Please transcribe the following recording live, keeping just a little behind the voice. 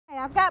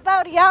I've got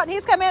Bodie out, and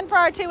he's come in for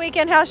our 2-week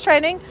in-house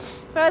training.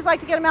 We always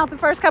like to get them out the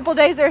first couple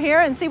days they're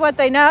here and see what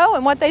they know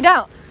and what they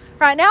don't.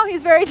 Right now,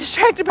 he's very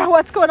distracted by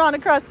what's going on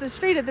across the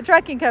street at the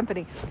trucking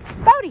company.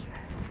 Bodie!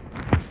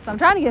 So I'm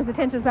trying to get his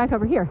attention back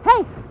over here.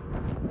 Hey!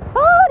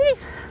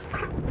 Bodie!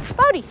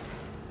 Bodie!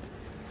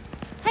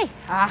 Hey!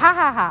 Ah ha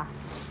ha ha.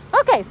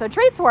 Okay, so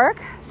treats work.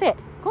 Sit.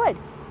 Good.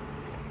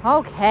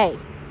 Okay.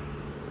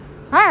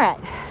 All right.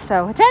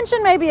 So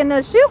attention may be an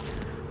issue.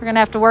 We're going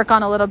to have to work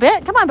on a little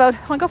bit. Come on, Bode.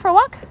 Want to go for a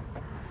walk?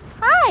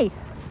 Hi.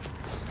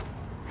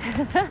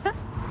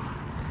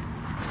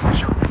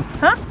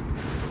 Huh?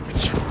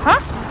 Huh?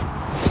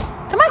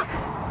 Come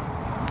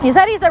on. He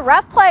said he's a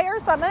rough player,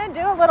 so I'm going to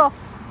do a little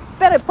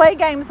bit of play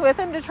games with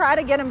him to try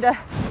to get him to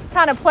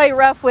kind of play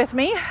rough with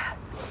me.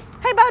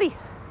 Hey, Bodie.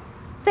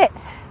 Sit.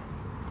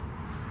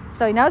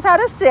 So he knows how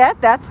to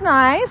sit. That's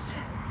nice.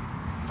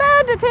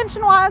 Sad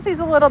attention-wise, he's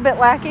a little bit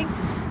lacking.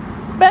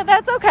 But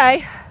that's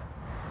okay.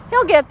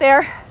 He'll get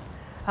there.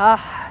 All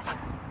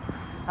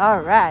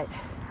right.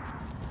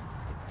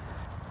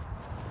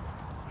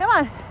 Come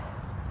on.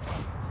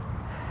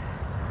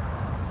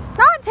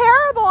 Not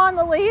terrible on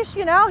the leash,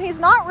 you know. He's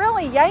not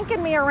really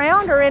yanking me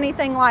around or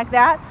anything like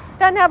that.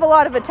 Doesn't have a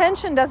lot of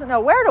attention, doesn't know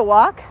where to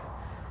walk.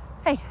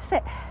 Hey,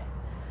 sit.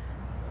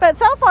 But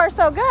so far,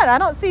 so good. I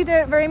don't see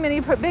very many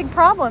big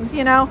problems,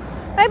 you know.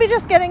 Maybe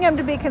just getting him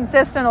to be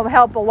consistent will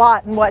help a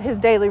lot in what his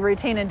daily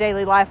routine and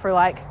daily life are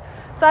like.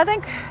 So I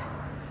think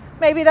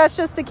maybe that's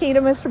just the key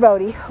to Mr.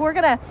 Bodie. We're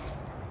going to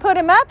put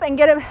him up and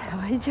get him.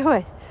 What are you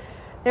doing?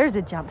 There's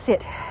a jump.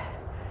 Sit.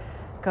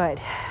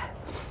 Good.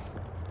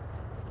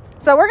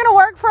 So we're going to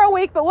work for a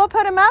week, but we'll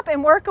put him up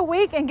and work a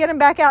week and get him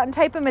back out and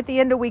tape him at the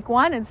end of week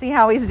 1 and see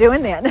how he's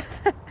doing then.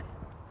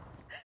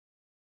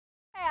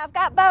 I've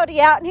got Bodie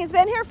out, and he's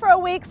been here for a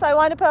week, so I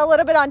wanted to put a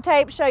little bit on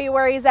tape, show you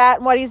where he's at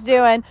and what he's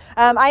doing.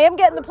 I am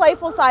getting the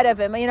playful side of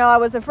him. You know, I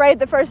was afraid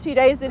the first few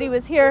days that he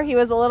was here, he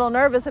was a little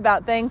nervous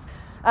about things.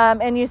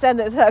 And you said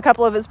that a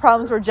couple of his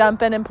problems were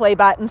jumping and play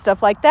bite and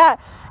stuff like that.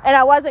 And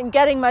I wasn't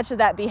getting much of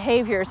that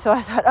behavior, so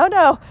I thought, oh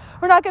no,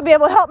 we're not going to be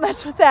able to help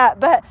much with that.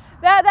 But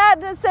that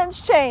has since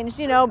changed.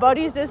 You know,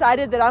 Bodie's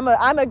decided that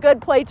I'm a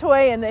good play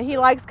toy and that he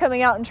likes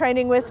coming out and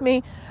training with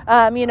me.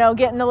 You know,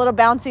 getting a little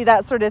bouncy,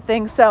 that sort of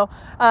thing. So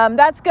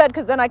that's good,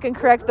 because then I can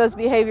correct those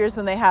behaviors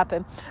when they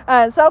happen.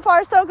 So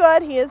far, so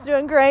good. He is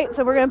doing great.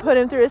 So we're going to put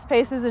him through his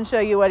paces and show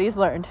you what he's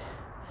learned.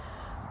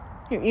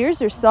 Your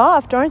ears are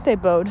soft, aren't they,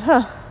 Bode?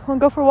 Huh? Want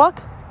to go for a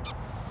walk?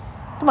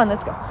 Come on,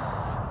 let's go.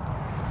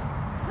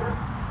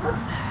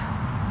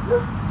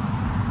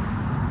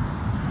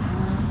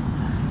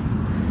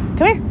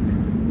 Come here.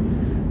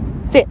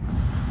 Sit.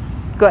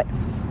 Good.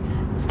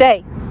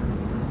 Stay.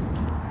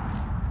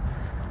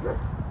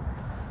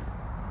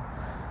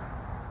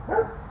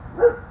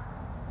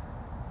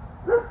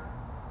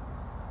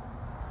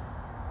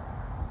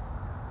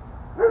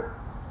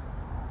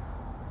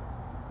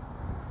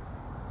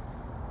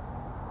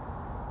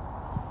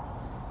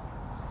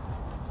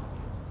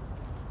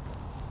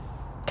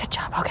 Good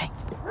job. Okay.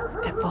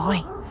 Good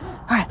boy.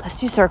 All right, let's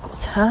do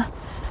circles, huh?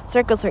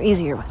 Circles are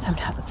easier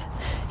sometimes.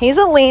 He's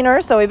a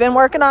leaner, so we've been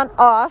working on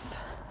off.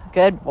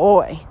 Good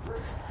boy.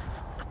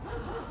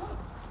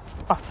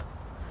 Off.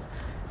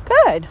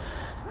 Good.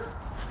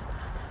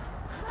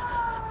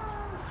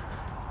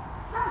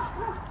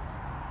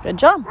 Good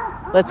job.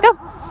 Let's go.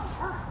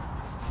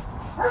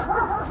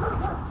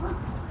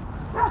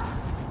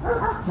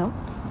 No.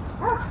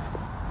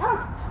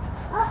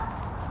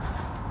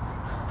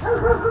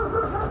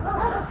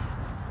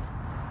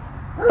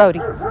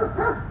 Bodie.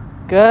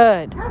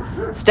 Good.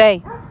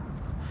 Stay.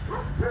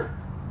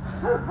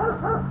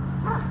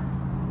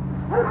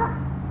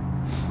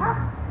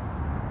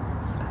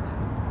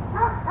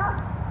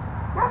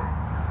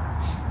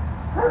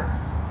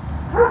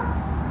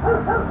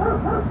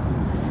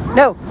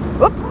 No.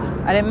 Whoops.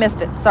 I didn't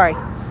miss it. Sorry.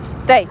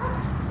 Stay.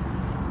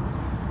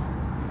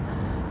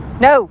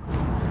 No.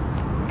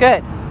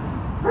 Good.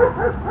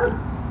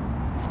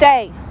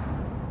 Stay.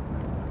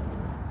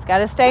 He's got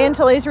to stay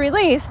until he's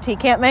released. He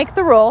can't make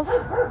the rules.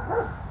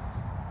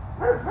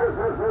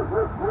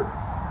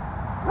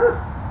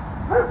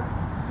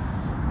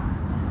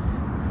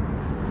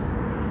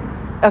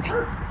 Okay.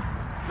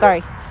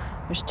 Sorry.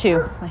 There's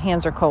 2. My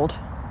hands are cold.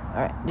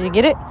 All right. Did you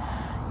get it?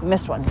 You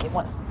missed one. Get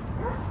one.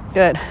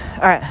 Good.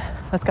 All right.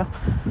 Let's go.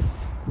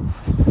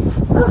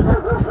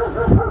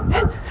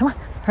 Come on.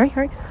 Hurry,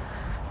 hurry.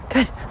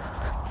 Good.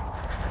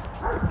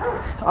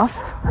 Off.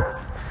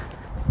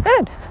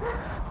 Good.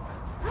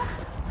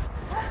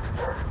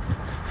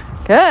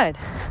 Good.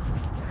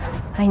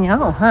 I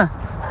know, huh?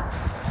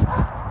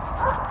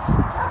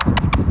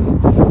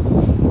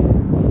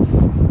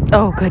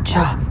 Oh, good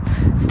job.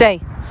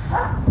 Stay.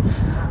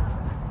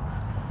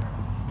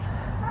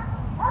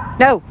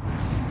 No.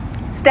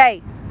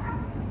 Stay.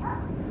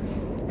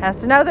 Has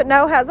to know that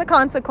no has a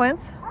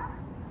consequence.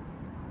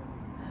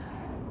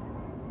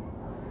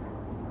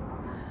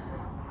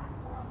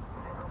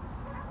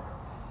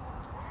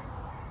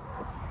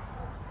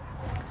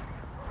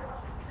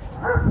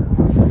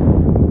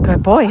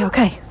 Good boy.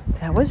 Okay.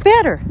 That was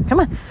better. Come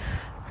on.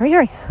 Hurry,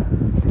 hurry.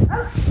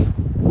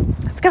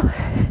 Let's go.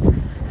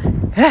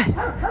 Good.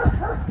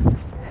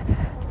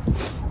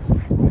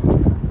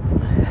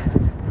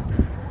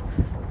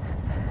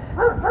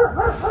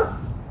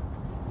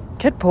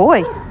 Good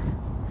boy.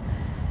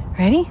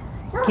 Ready?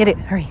 Get it.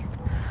 Hurry.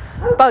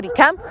 Bodie,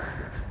 come.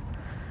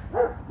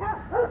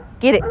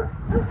 Get it.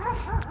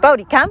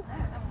 Bodie, come.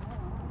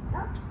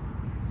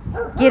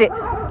 Get it.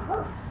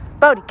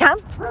 Bodie, come.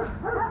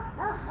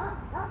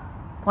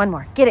 One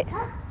more. Get it.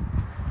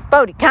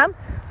 Bodie, come.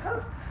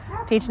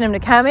 Teaching him to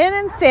come in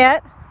and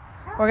sit.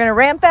 We're going to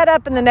ramp that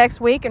up in the next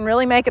week and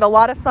really make it a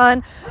lot of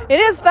fun. It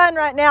is fun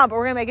right now, but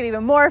we're going to make it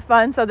even more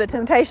fun. So the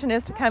temptation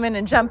is to come in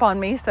and jump on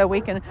me so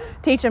we can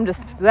teach him to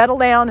settle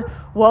down,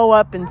 whoa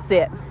up, and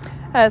sit.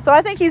 So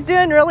I think he's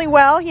doing really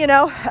well. You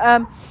know,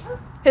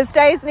 his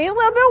stays need a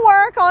little bit of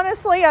work,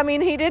 honestly. I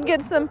mean, he did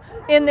get some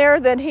in there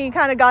that he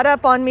kind of got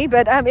up on me,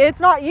 but it's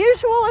not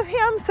usual of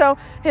him. So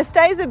his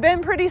stays have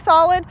been pretty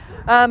solid.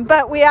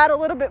 But we add a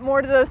little bit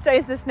more to those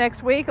stays this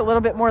next week, a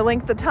little bit more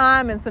length of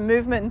time and some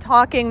movement and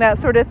talking,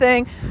 that sort of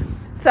thing.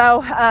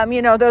 So,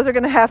 you know, those are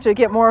going to have to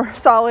get more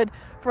solid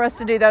for us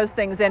to do those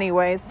things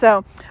anyways.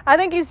 So I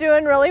think he's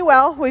doing really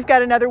well. We've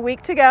got another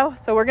week to go.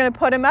 So we're going to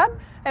put him up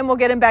and we'll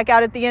get him back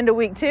out at the end of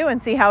week 2 and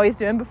see how he's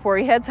doing before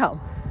he heads home.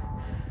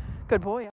 Good boy.